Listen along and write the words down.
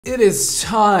It is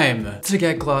time to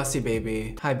get glossy,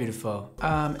 baby. Hi, beautiful.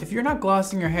 If you're not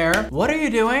glossing your hair, what are you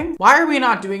doing? Why are we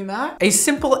not doing that? A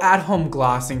simple at-home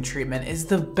glossing treatment is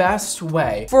the best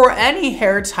way for any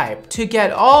hair type to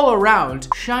get all around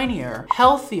shinier,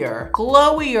 healthier,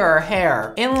 glowier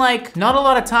hair in like not a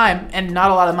lot of time and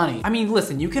not a lot of money. I mean,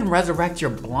 listen, you can resurrect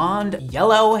your blonde,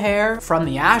 yellow hair from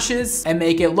the ashes and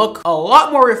make it look a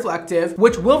lot more reflective,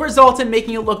 which will result in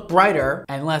making it look brighter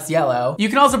and less yellow. You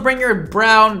can also bring your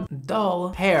brown, dull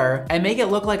hair and make it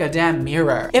look like a damn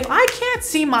mirror. If I can't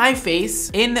see my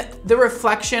face in the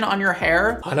reflection on your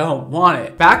hair, I don't want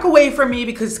it. Back away from me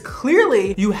because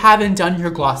clearly you haven't done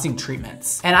your glossing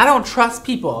treatments. And I don't trust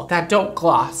people that don't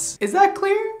gloss. Is that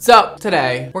clear? So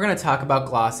today we're gonna talk about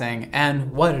glossing and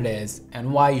what it is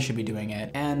and why you should be doing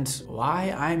it and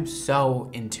why I'm so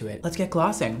into it. Let's get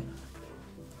glossing.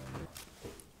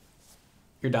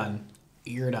 You're done.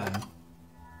 You're done.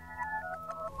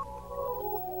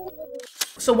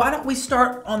 So why don't we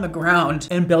start on the ground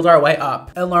and build our way up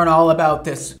and learn all about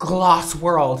this gloss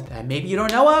world that maybe you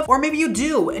don't know of, or maybe you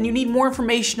do and you need more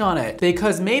information on it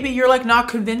because maybe you're like not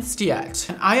convinced yet.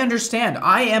 And I understand,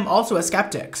 I am also a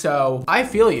skeptic, so I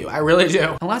feel you, I really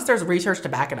do. Unless there's research to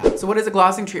back it up. So what is a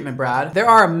glossing treatment, Brad? There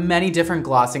are many different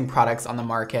glossing products on the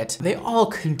market. They all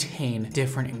contain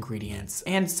different ingredients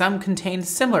and some contain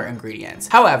similar ingredients.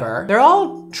 However, they're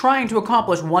all trying to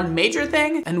accomplish one major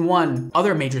thing and one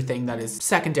other major thing that is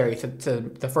secondary to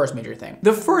the first major thing.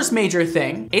 The first major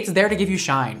thing, it's there to give you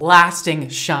shine, lasting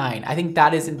shine. I think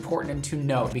that is important to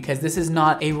note because this is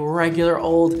not a regular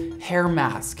old hair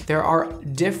mask. There are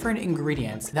different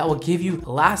ingredients that will give you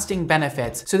lasting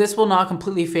benefits, so this will not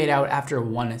completely fade out after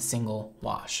one single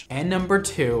wash. And number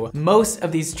two, most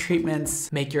of these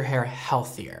treatments make your hair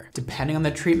healthier. Depending on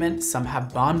the treatment, some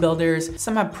have bond builders,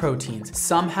 some have proteins,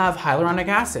 some have hyaluronic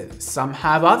acid, some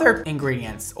have other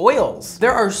ingredients, oils.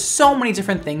 There are so many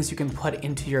different things you can put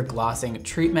into your glossing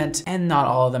treatment, and not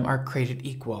all of them are created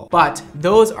equal. But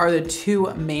those are the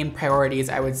two main priorities,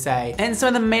 I would say. And some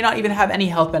of them may not even have any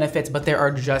health benefits, but they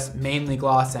are just mainly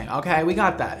glossing. Okay, we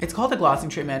got that. It's called a glossing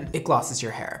treatment. It glosses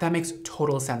your hair. That makes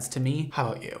total sense to me. How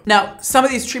about you? Now, some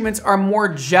of these treatments are more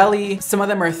jelly, some of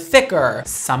them are thicker,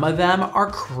 some of them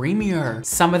are creamier,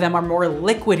 some of them are more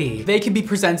liquidy. They can be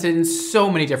presented in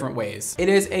so many different ways. It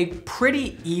is a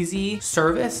pretty easy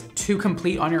service to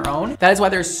complete on your own. That is why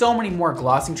there's so many more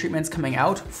glossing treatments coming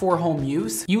out for home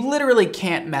use. You literally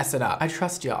can't mess it up. I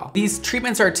trust y'all. These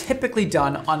treatments are typically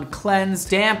done on cleansed,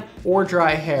 damp, or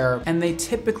dry hair, and they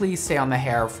typically stay on the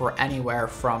hair for anywhere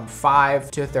from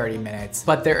 5 to 30 minutes.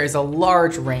 But there is a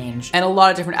large range and a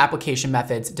lot of different application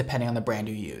methods depending on the brand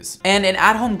you use. And an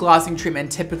at-home glossing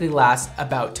treatment typically lasts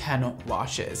about 10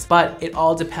 washes, but it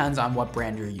all depends on what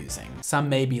brand you're using. Some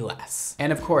may be less.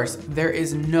 And of course, there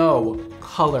is no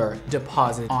color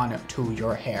deposit onto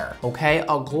your hair, okay?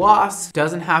 A gloss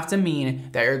doesn't have to mean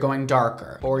that you're going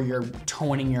darker or you're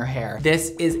toning your hair.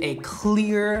 This is a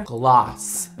clear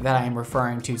gloss that I am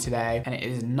referring to today, and it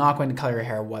is not going to color your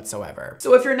hair whatsoever.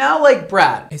 So if you're now like,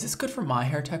 Brad, is this good for my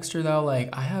hair texture though? Like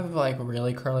I have like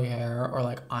really curly hair, or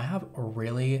like I have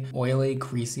really oily,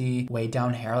 greasy, weighed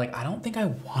down hair. Like I don't think I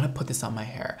want to put this on my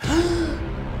hair.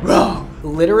 Wrong.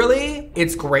 Literally,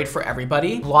 it's great for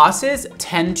everybody. Glosses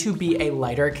tend to be a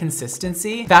lighter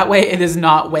consistency. That way it is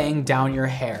not weighing down your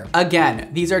hair. Again,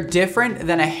 these are different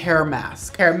than a hair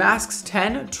mask. Hair masks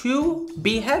tend to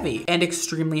be heavy and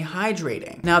extremely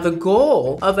hydrating. Now, the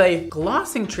goal of a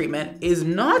glossing treatment is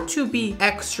not to be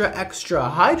extra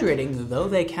hydrating, though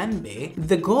they can be.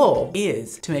 The goal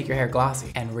is to make your hair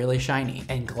glossy and really shiny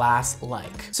and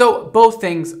glass-like. So both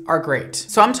things are great.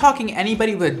 So I'm talking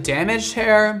anybody with damaged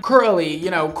hair, curly, you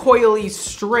know, coily,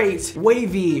 straight,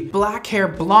 wavy, black hair,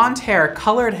 blonde hair,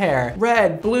 colored hair,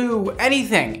 red, blue,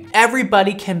 anything.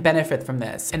 Everybody can benefit from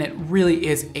this. And it really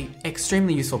is an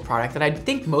extremely useful product that I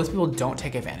think most people don't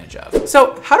take advantage of.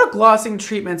 So how do glossing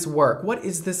treatments work? What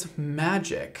is this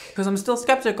magic? Because I'm still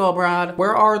skeptical, Brad.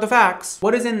 Where are the facts?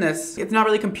 What is in this? It's not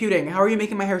really computing. How are you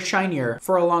making my hair shinier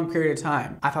for a long period of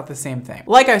time? I thought the same thing.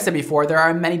 Like I said before, there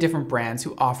are many different brands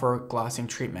who offer glossing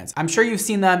treatments. I'm sure you've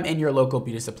seen them in your local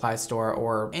beauty supply store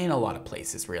or in a lot of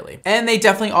places really. And they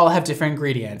definitely all have different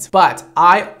ingredients, but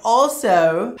I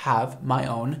also have my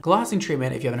own glossing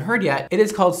treatment. If you haven't heard yet, it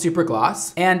is called Super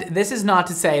Gloss. And this is not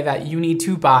to say that you need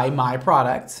to buy my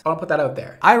product. I'll put that out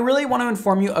there. I really want to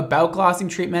inform you about glossing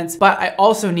treatments, but I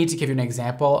also need to give you an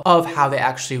example of how they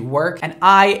actually work. And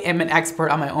I am an expert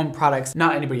on my own products,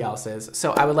 not anybody else's.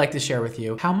 So I would like to share with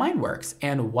you how mine works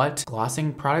and what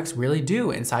glossing products really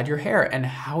do inside your hair and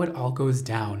how it all goes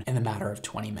down in a matter of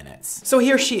 20 minutes. ingredients. So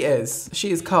here she is.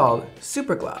 She is called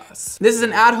Super Gloss. This is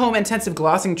an at-home intensive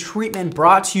glossing treatment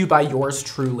brought to you by yours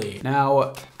truly.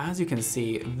 Now, as you can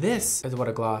see, this is what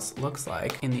a gloss looks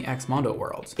like in the Xmondo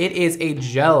world. It is a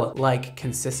gel-like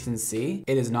consistency.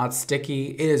 It is not sticky.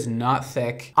 It is not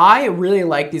thick. I really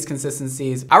like these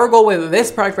consistencies. Our goal with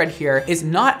this product right here is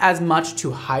not as much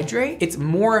to hydrate. It's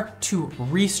more to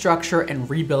restructure and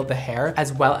rebuild the hair,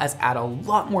 as well as add a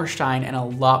lot more shine and a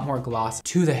lot more gloss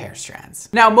to the hair strands.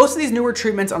 Now, most of these newer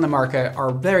treatments on the market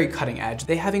are very cutting edge.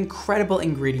 They have incredible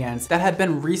ingredients that have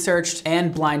been researched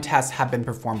and blind tests have been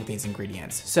performed with these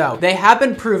ingredients. So they have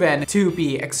been proven to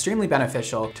be extremely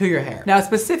beneficial to your hair. Now,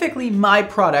 specifically my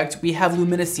product, we have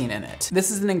luminescene in it.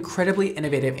 This is an incredibly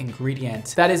innovative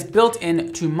ingredient that is built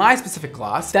into my specific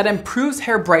gloss that improves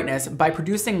hair brightness by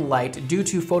producing light due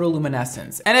to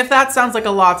photoluminescence. And if that sounds like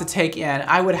a lot to take in,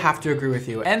 I would have to agree with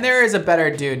you. And there is a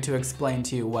better dude to explain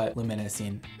to you what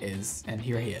luminescene is, and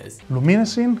here he is.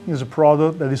 Luminescene is a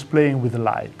product that is playing with the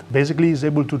light. Basically, it's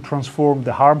able to transform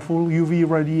the harmful UV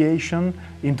radiation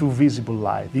into visible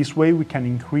light. This way we can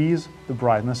increase the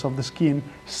brightness of the skin,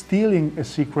 stealing a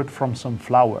secret from some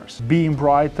flowers. Being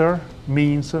brighter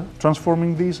means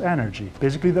transforming this energy.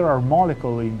 Basically, there are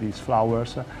molecules in these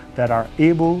flowers that are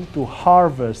able to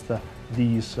harvest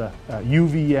this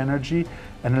UV energy.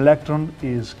 An electron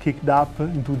is kicked up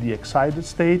into the excited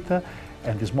state,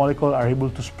 and these molecules are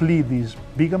able to split this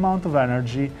big amount of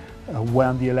energy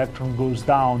when the electron goes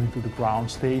down into the ground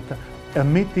state,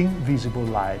 emitting visible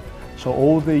light. So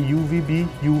all the UVB,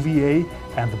 UVA,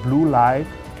 and the blue light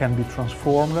can be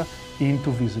transformed into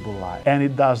visible light. And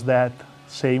it does that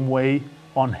same way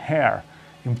on hair,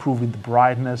 improving the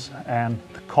brightness and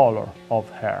the color of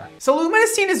hair. So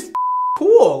luminescene is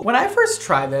cool. When I first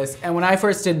tried this and when I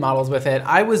first did models with it,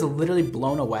 I was literally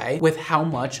blown away with how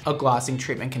much a glossing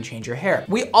treatment can change your hair.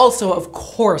 We also, of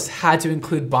course, had to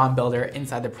include bond builder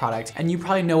inside the product, and you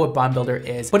probably know what bond builder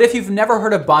is. But if you've never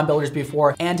heard of bond builders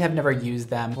before and have never used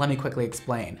them, let me quickly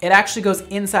explain. It actually goes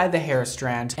inside the hair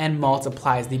strand and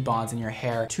multiplies the bonds in your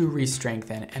hair to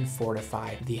re-strengthen and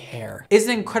fortify the hair. It's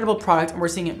an incredible product, and we're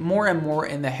seeing it more and more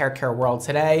in the hair care world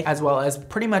today, as well as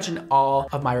pretty much in all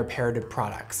of my reparative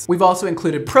products. We've also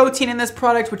included protein in this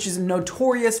product, which is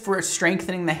notorious for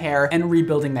strengthening the hair and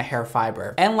rebuilding the hair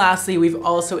fiber. And lastly, we've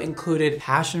also included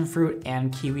passion fruit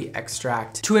and kiwi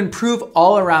extract to improve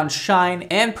all around shine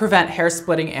and prevent hair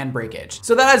splitting and breakage.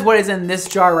 So that is what is in this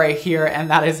jar right here, and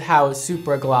that is how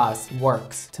Super Gloss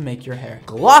works to make your hair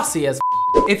glossy as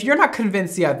If you're not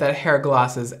convinced yet that hair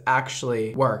glosses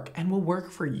actually work and will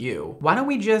work for you, why don't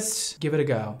we just give it a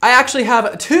go? I actually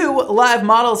have 2 live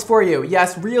models for you.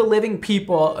 Yes, real living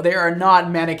people. They are not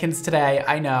mannequins today.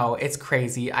 I know, it's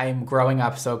crazy. I am growing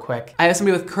up so quick. I have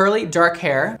somebody with curly, dark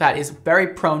hair that is very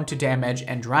prone to damage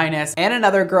and dryness, and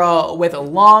another girl with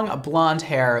long blonde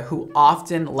hair who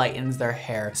often lightens their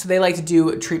hair. So they like to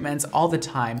do treatments all the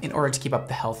time in order to keep up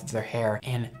the health of their hair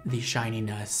and the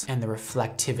shininess and the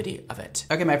reflectivity of it.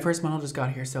 Okay, my first model just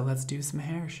got here, so let's do some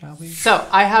hair, shall we? So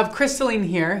I have Crystalline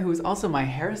here, who is also my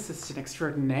hair assistant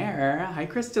extraordinaire. Hi,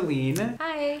 Crystalline.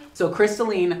 Hi. So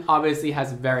Crystalline obviously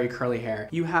has very curly hair.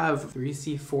 You have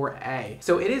 3C4A.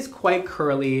 So it is quite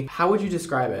curly. How would you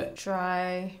describe it?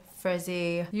 Dry,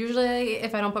 frizzy. Usually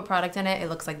if I don't put product in it, it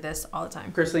looks like this all the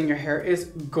time. Crystalline, your hair is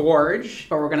gorge,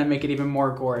 but we're gonna make it even more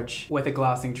gorge with a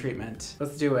glossing treatment.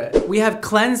 Let's do it. We have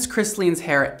cleansed Crystalline's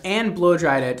hair and blow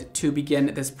dried it to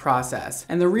begin this process.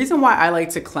 And the reason why I like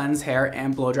to cleanse hair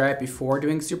and blow dry it before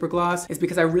doing super gloss is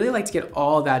because I really like to get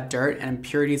all that dirt and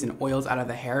impurities and oils out of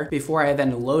the hair before I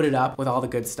then load it up with all the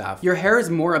good stuff. Your hair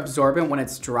is more absorbent when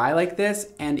it's dry like this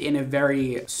and in a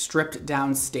very stripped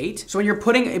down state. So when you're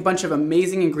putting a bunch of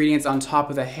amazing ingredients on top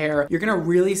of the hair, you're gonna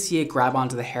really see it grab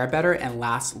onto the hair better and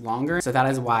last longer. So that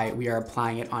is why we are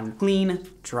applying it on clean,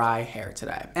 dry hair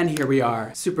today. And here we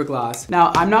are, super gloss.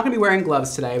 Now, I'm not gonna be wearing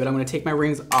gloves today, but I'm gonna take my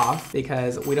rings off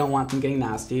because we don't want them getting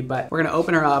nasty, but we're gonna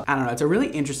open her up. I don't know, it's a really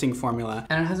interesting formula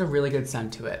and it has a really good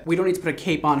scent to it. We don't need to put a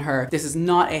cape on her. This is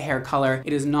not a hair color.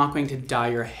 It is not going to dye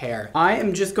your hair. I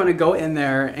am just gonna go in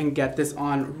there and get this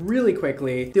on really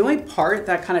quickly. The only part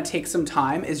that kind of takes some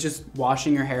time is just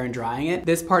washing your hair and drying it.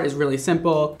 This part is really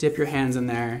simple. Dip your hands in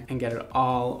there and get it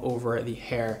all over the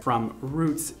hair from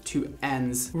roots to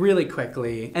ends really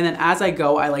quickly. And then as I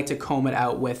go, I like to comb it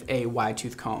out with a wide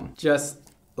tooth comb, just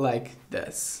like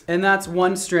this. And that's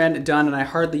one strand done, and I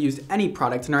hardly used any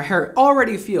product, and our hair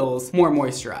already feels more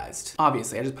moisturized.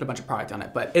 Obviously, I just put a bunch of product on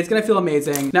it, but it's gonna feel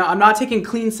amazing. Now, I'm not taking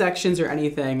clean sections or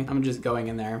anything. I'm just going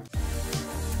in there.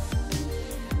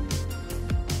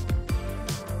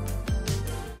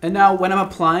 And now when I'm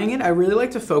applying it, I really like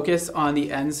to focus on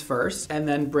the ends first and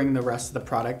then bring the rest of the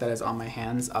product that is on my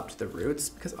hands up to the roots,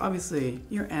 because obviously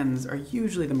your ends are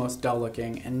usually the most dull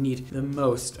looking and need the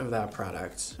most of that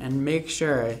product. And make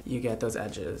sure you get those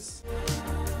edges.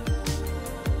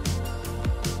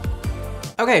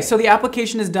 Okay, so the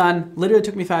application is done. Literally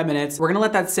took me 5 minutes. We're gonna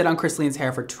let that sit on Krisaline's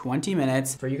hair for 20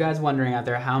 minutes. For you guys wondering out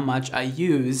there how much I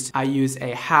used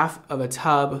a half of a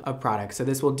tub of product. So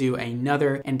this will do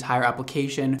another entire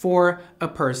application for a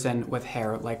person with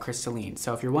hair like Krisaline.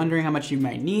 So if you're wondering how much you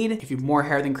might need, if you have more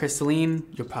hair than Krisaline,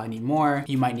 you'll probably need more.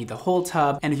 You might need the whole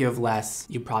tub. And if you have less,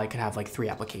 you probably could have like 3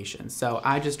 applications. So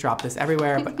I just dropped this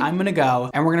everywhere, but I'm gonna go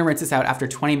and we're gonna rinse this out after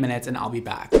 20 minutes and I'll be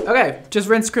back. Okay, just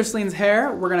rinsed Krisaline's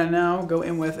hair. We're gonna now go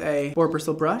in with a 4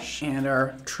 bristle brush and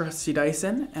our trusty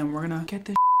Dyson, and we're gonna get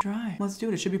this dry. Let's do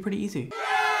it. It should be pretty easy.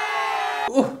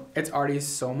 Ooh, it's already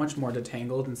so much more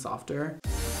detangled and softer.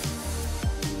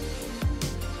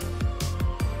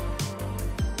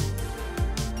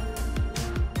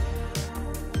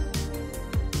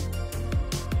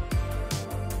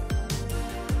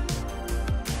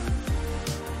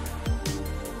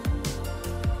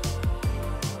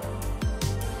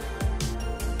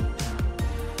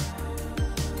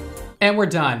 And we're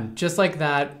done. Just like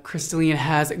that, Krisaline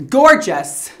has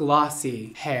gorgeous,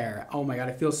 glossy hair. Oh my God,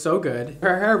 it feels so good.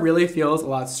 Her hair really feels a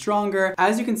lot stronger.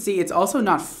 As you can see, it's also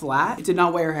not flat. It did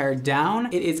not weigh her hair down.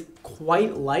 It is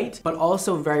quite light, but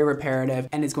also very reparative,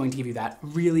 and it's going to give you that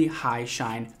really high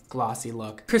shine, glossy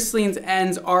look. Krisaline's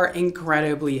ends are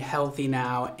incredibly healthy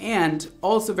now and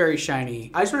also very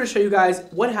shiny. I just want to show you guys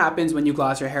what happens when you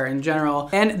gloss your hair in general.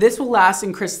 And this will last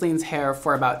in Krisaline's hair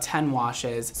for about 10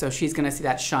 washes. So she's gonna see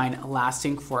that shine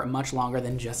lasting for much longer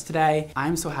than just today.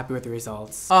 I'm so happy with the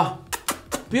results. Oh,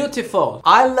 beautiful.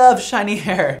 I love shiny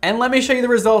hair. And let me show you the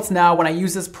results now when I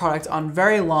use this product on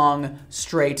very long,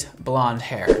 straight blonde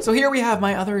hair. So here we have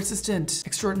my other assistant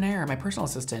extraordinaire, my personal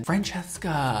assistant,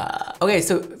 Francesca. Okay,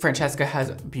 so Francesca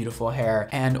has beautiful hair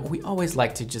and we always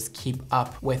like to just keep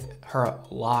up with her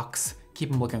locks, keep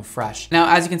them looking fresh.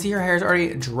 Now, as you can see, her hair is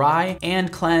already dry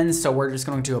and cleansed, so we're just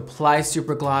going to apply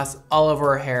super gloss all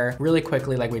over her hair really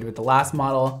quickly like we did with the last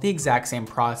model. The exact same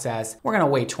process. We're gonna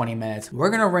wait 20 minutes.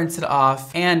 We're gonna rinse it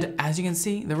off, and as you can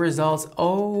see, the results,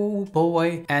 oh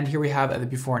boy. And here we have the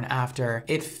before and after.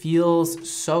 It feels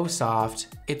so soft.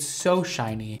 It's so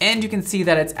shiny. And you can see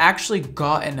that it's actually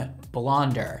gotten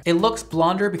blonder. It looks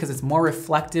blonder because it's more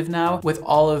reflective now with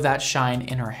all of that shine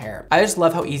in her hair. I just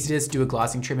love how easy it is to do a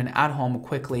glossing treatment at home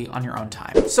quickly on your own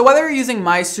time. So whether you're using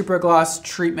my super gloss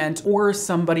treatment or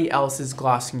somebody else's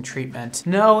glossing treatment,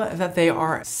 know that they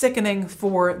are sickening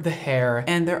for the hair,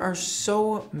 and there are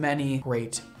so many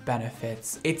great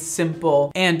benefits. It's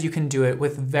simple and you can do it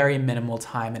with very minimal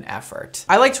time and effort.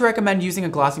 I like to recommend using a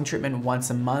glossing treatment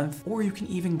once a month, or you can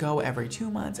even go every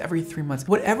 2 months, every 3 months,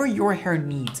 whatever your hair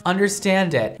needs.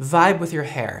 Understand it, vibe with your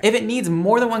hair. If it needs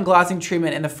more than one glossing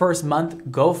treatment in the first month,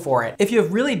 go for it. If you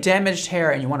have really damaged hair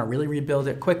and you want to really rebuild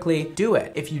it quickly, do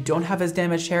it. If you don't have as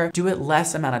damaged hair, do it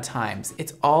less amount of times.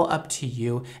 It's all up to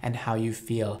you and how you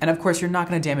feel. And of course, you're not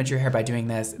going to damage your hair by doing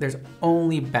this. There's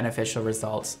only beneficial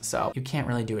results, so you can't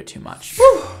really do it too much.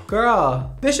 Whew,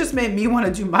 girl, this just made me want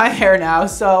to do my hair now,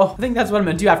 so I think that's what I'm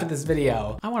gonna do after this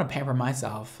video. I want to pamper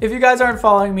myself. If you guys aren't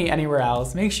following me anywhere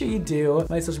else, make sure you do.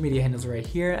 My social media handles are right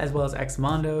here, as well as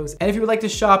Xmondos. And if you would like to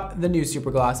shop the new Super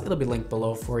Gloss, it'll be linked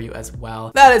below for you as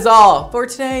well. That is all for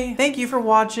today. Thank you for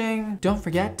watching. Don't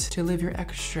forget to live your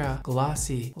extra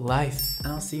glossy life.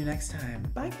 And I'll see you next time.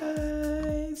 Bye,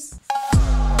 guys.